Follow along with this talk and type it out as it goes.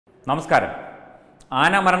നമസ്കാരം.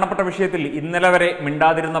 ആന മരണപ്പെട്ട വിഷയത്തിൽ ഇന്നലെ വരെ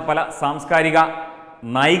മിണ്ടാതിരുന്ന പല സാംസ്കാരിക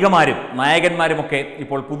നായകന്മാരുമൊക്കെ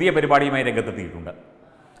ഇപ്പോൾ പുതിയ പരിപാടിയുമായി രംഗത്തെത്തിയിട്ടുണ്ട്.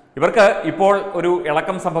 ഇവർക്ക് ഇപ്പോൾ ഒരു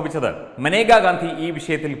ഇളക്കം സംഭവിച്ചത് മനേകാ ഗാന്ധി ഈ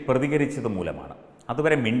വിഷയത്തിൽ പ്രതികരിച്ചത് മൂലമാണ്.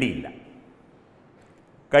 അതുവരെ മിണ്ടിയില്ല,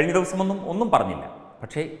 കഴിഞ്ഞ ദിവസമൊന്നും ഒന്നും പറഞ്ഞില്ല.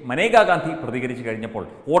 പക്ഷേ മനേകാ ഗാന്ധി പ്രതികരിച്ചു കഴിഞ്ഞപ്പോൾ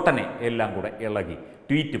ഓട്ടനെ എല്ലാം കൂടെ ഇളകി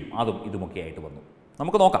ട്വീറ്റും അതും ഇതുമൊക്കെ ആയിട്ട് വന്നു.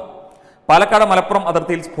 നമുക്ക് നോക്കാം. പാലക്കാട് മലപ്പുറം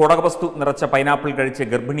അതിർത്തിയിൽ സ്ഫോടക വസ്തു നിറച്ച പൈനാപ്പിൾ കഴിച്ച്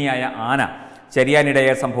ഗർഭിണിയായ ആന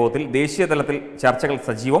ചരിയാനിടയായ സംഭവത്തിൽ ദേശീയ തലത്തിൽ ചർച്ചകൾ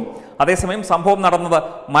സജീവം. അതേസമയം സംഭവം നടന്നത്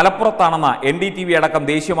മലപ്പുറത്താണെന്ന NDTV അടക്കം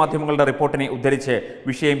ദേശീയ മാധ്യമങ്ങളുടെ റിപ്പോർട്ടിനെ ഉദ്ധരിച്ച്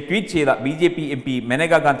വിഷയം ട്വീറ്റ് ചെയ്ത BJP MP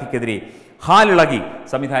മനേകാ ഗാന്ധിക്കെതിരെ ഹാലിളകി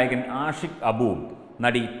സംവിധായകൻ ആഷിഖ് അബുവും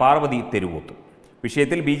നടി പാർവതി തെരുവോത്തും.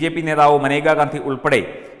 വിഷയത്തിൽ BJP നേതാവ് മനേകാ ഗാന്ധി ഉൾപ്പെടെ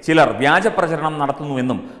ചിലർ വ്യാജ പ്രചരണം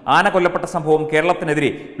നടത്തുന്നുവെന്നും ആന കൊല്ലപ്പെട്ട സംഭവം കേരളത്തിനെതിരെ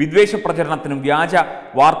വിദ്വേഷ പ്രചരണത്തിനും വ്യാജ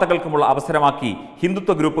വാർത്തകൾക്കുമുള്ള അവസരമാക്കി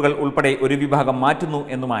ഹിന്ദുത്വ ഗ്രൂപ്പുകൾ ഉൾപ്പെടെ ഒരു വിഭാഗം മാറ്റുന്നു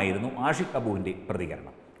എന്നുമായിരുന്നു ആഷിഖ് അബുവിൻ്റെ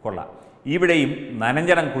പ്രതികരണം. കൊള്ളാം. ഇവിടെയും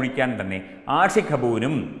നനഞ്ചനം കുഴിക്കാൻ തന്നെ ആഷിഖ്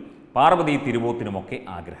അബുവിനും പാർവതി തിരുവോത്തിനുമൊക്കെ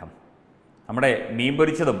ആഗ്രഹം. നമ്മുടെ മീൻ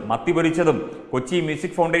പൊരിച്ചതും മത്തി പൊരിച്ചതും കൊച്ചി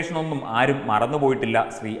മ്യൂസിക് ഫൗണ്ടേഷനൊന്നും ആരും മറന്നുപോയിട്ടില്ല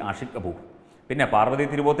ശ്രീ ആഷിഖ് അബു. പിന്നെ പാർവതി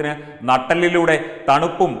തിരുവോത്തിന് നട്ടലിലൂടെ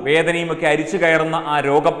തണുപ്പും വേദനയുമൊക്കെ അരിച്ചു കയറുന്ന ആ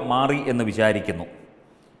രോഗം മാറി എന്ന് വിചാരിക്കുന്നു.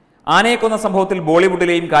 ആനയെ കൊന്ന സംഭവത്തിൽ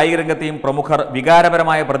ബോളിവുഡിലെയും കായിക രംഗത്തെയും പ്രമുഖർ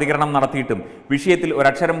വികാരപരമായ പ്രതികരണം നടത്തിയിട്ടും വിഷയത്തിൽ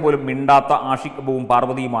ഒരക്ഷരം പോലും മിണ്ടാത്ത ആഷിഖ് അബുവും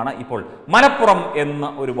പാർവതിയുമാണ് ഇപ്പോൾ മലപ്പുറം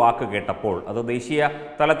എന്ന ഒരു വാക്ക് കേട്ടപ്പോൾ, അത് ദേശീയ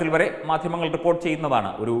തലത്തിൽ വരെ മാധ്യമങ്ങൾ റിപ്പോർട്ട്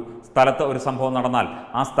ചെയ്യുന്നതാണ്, ഒരു സ്ഥലത്ത് ഒരു സംഭവം നടന്നാൽ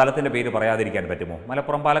ആ സ്ഥലത്തിൻ്റെ പേര് പറയാതിരിക്കാൻ പറ്റുമോ?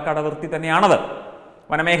 മലപ്പുറം പാലക്കാട് അതിർത്തി തന്നെയാണത്,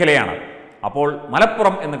 വനമേഖലയാണ്. അപ്പോൾ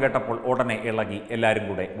മലപ്പുറം എന്ന് കേട്ടപ്പോൾ ഉടനെ ഇളകി എല്ലാവരും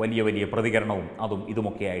കൂടെ വലിയ പ്രതികരണവും അതും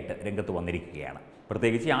ഇതുമൊക്കെയായിട്ട് രംഗത്ത് വന്നിരിക്കുകയാണ്.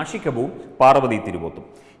 പ്രത്യേകിച്ച് ആഷിഖ് അബുവും പാർവതി തിരുവോത്തും.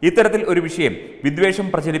 ഇത്തരത്തിൽ ഒരു വിഷയം വിദ്വേഷം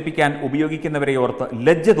പ്രചരിപ്പിക്കാൻ ഉപയോഗിക്കുന്നവരെ ഓർത്ത്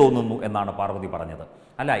ലജ്ജ തോന്നുന്നു എന്നാണ് പാർവതി പറഞ്ഞത്.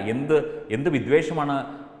 അല്ല, എന്ത് വിദ്വേഷമാണ്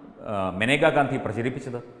മനേകാ ഗാന്ധി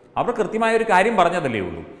പ്രചരിപ്പിച്ചത്? അവർ കൃത്യമായ ഒരു കാര്യം പറഞ്ഞതല്ലേ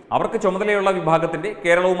ഉള്ളൂ. അവർക്ക് ചുമതലയുള്ള വിഭാഗത്തിൻ്റെ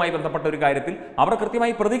കേരളവുമായി ബന്ധപ്പെട്ട ഒരു കാര്യത്തിൽ അവർ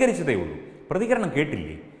കൃത്യമായി പ്രതികരിച്ചതേ ഉള്ളൂ. പ്രതികരണം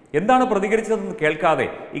കേട്ടില്ലേ? എന്താണ് പ്രതികരിച്ചതെന്ന് കേൾക്കാതെ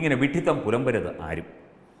ഇങ്ങനെ വിഡ്ഢിത്തം പുലമ്പരുത് ആരും.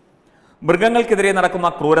 മൃഗങ്ങൾക്കെതിരെ നടക്കുന്ന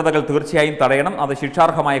ക്രൂരതകൾ തീർച്ചയായും തടയണം, അത്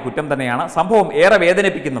ശിക്ഷാർഹമായ കുറ്റം തന്നെയാണ്. സംഭവം ഏറെ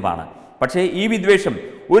വേദനിപ്പിക്കുന്നതാണ്. പക്ഷേ ഈ വിദ്വേഷം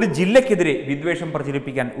ഒരു ജില്ലയ്ക്കെതിരെ വിദ്വേഷം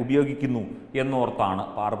പ്രചരിപ്പിക്കാൻ ഉപയോഗിക്കുന്നു എന്നോർത്താണ്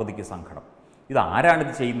പാർവതിക്ക് സങ്കടം.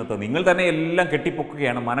 ഇതാരാണിത് ചെയ്യുന്നത്? നിങ്ങൾ തന്നെ എല്ലാം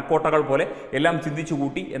കെട്ടിപ്പൊക്കുകയാണ്, മനക്കോട്ടകൾ പോലെ എല്ലാം ചിന്തിച്ചു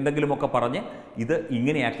കൂട്ടി എന്തെങ്കിലുമൊക്കെ പറഞ്ഞ് ഇത്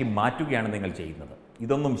ഇങ്ങനെയാക്കി മാറ്റുകയാണ് നിങ്ങൾ ചെയ്യുന്നത്.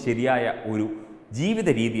 ഇതൊന്നും ശരിയായ ഒരു ജീവിത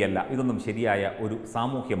രീതിയല്ല, ഇതൊന്നും ശരിയായ ഒരു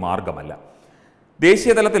സാമൂഹ്യ മാർഗമല്ല.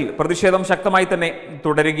 ദേശീയ തലത്തിൽ പ്രതിഷേധം ശക്തമായി തന്നെ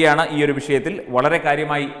തുടരുകയാണ്. ഈ ഒരു വിഷയത്തിൽ വളരെ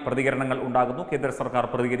കാര്യമായി പ്രതികരണങ്ങൾ ഉണ്ടാകുന്നു. കേന്ദ്ര സർക്കാർ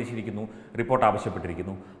പ്രതികരിച്ചിരിക്കുന്നു, റിപ്പോർട്ട്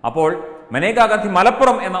ആവശ്യപ്പെട്ടിരിക്കുന്നു. അപ്പോൾ മനേകാ ഗാന്ധി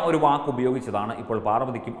മലപ്പുറം എന്ന ഒരു വാക്ക് ഉപയോഗിച്ചതാണ് ഇപ്പോൾ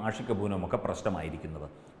പാർവതിക്കും ആഷിഖ് അബുവിനും ഒക്കെ പ്രശ്നമായിരിക്കുന്നത്.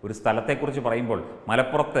 ഒരു സ്ഥലത്തെക്കുറിച്ച് പറയുമ്പോൾ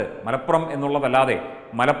മലപ്പുറം എന്നുള്ളതല്ലാതെ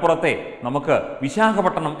മലപ്പുറത്തെ നമുക്ക്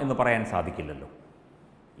വിശാഖപട്ടണം എന്ന് പറയാൻ സാധിക്കില്ലല്ലോ.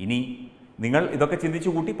 ഇനി നിങ്ങൾ ഇതൊക്കെ ചിന്തിച്ചു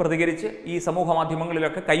കൂട്ടി പ്രതികരിച്ച് ഈ സമൂഹ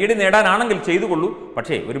മാധ്യമങ്ങളിലൊക്കെ കയ്യടി നേടാനാണെങ്കിൽ ചെയ്തുകൊള്ളൂ.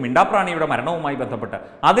 പക്ഷേ ഒരു മിണ്ടാപ്രാണിയുടെ മരണവുമായി ബന്ധപ്പെട്ട്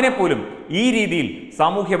അതിനെപ്പോലും ഈ രീതിയിൽ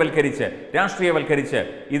സാമൂഹ്യവൽക്കരിച്ച് രാഷ്ട്രീയവൽക്കരിച്ച്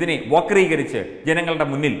ഇതിനെ വക്രീകരിച്ച് ജനങ്ങളുടെ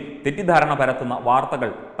മുന്നിൽ തെറ്റിദ്ധാരണ പരത്തുന്ന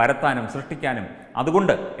വാർത്തകൾ പരത്താനും സൃഷ്ടിക്കാനും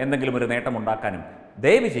അതുകൊണ്ട് എന്തെങ്കിലും ഒരു നേട്ടമുണ്ടാക്കാനും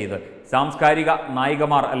ദയവ് ചെയ്ത് സാംസ്കാരിക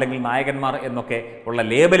നായികമാർ അല്ലെങ്കിൽ നായകന്മാർ എന്നൊക്കെ ഉള്ള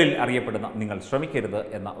ലേബലിൽ അറിയപ്പെടുന്ന നിങ്ങൾ ശ്രമിക്കരുത്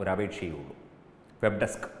എന്ന ഒരു അപേക്ഷയേ ഉള്ളൂ. വെബ്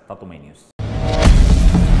ഡെസ്ക് തത്വമൈ ന്യൂസ്.